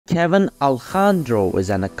Kevin Alejandro is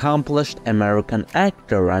an accomplished American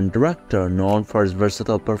actor and director known for his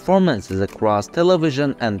versatile performances across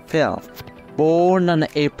television and film. Born on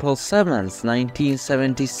April 7,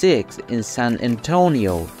 1976 in San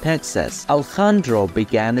Antonio, Texas, Alejandro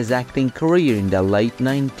began his acting career in the late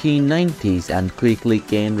 1990s and quickly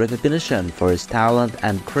gained recognition for his talent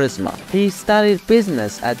and charisma. He studied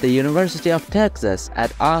business at the University of Texas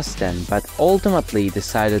at Austin, but ultimately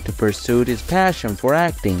decided to pursue his passion for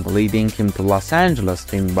acting, leading him to Los Angeles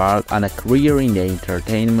to embark on a career in the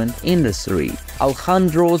entertainment industry.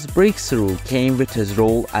 Alejandro's breakthrough came with his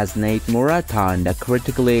role as Nate Moretta in the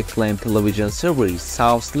critically acclaimed television series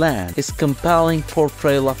Southland. His compelling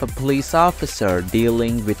portrayal of a police officer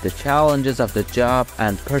dealing with the challenges of the job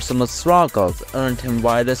and personal struggles earned him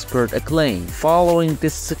widespread acclaim. Following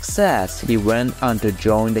this success, he went on to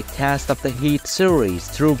join the cast of the hit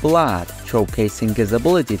series True Blood, showcasing his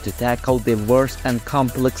ability to tackle diverse and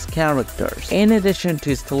complex characters. In addition to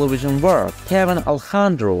his television work, Kevin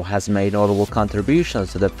Alejandro has made notable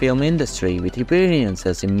contributions to the film industry with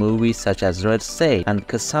appearances in movies such as Red State and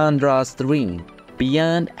Cassandra's Dream.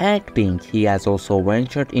 Beyond acting, he has also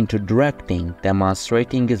ventured into directing,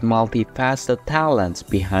 demonstrating his multifaceted talents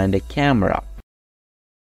behind the camera.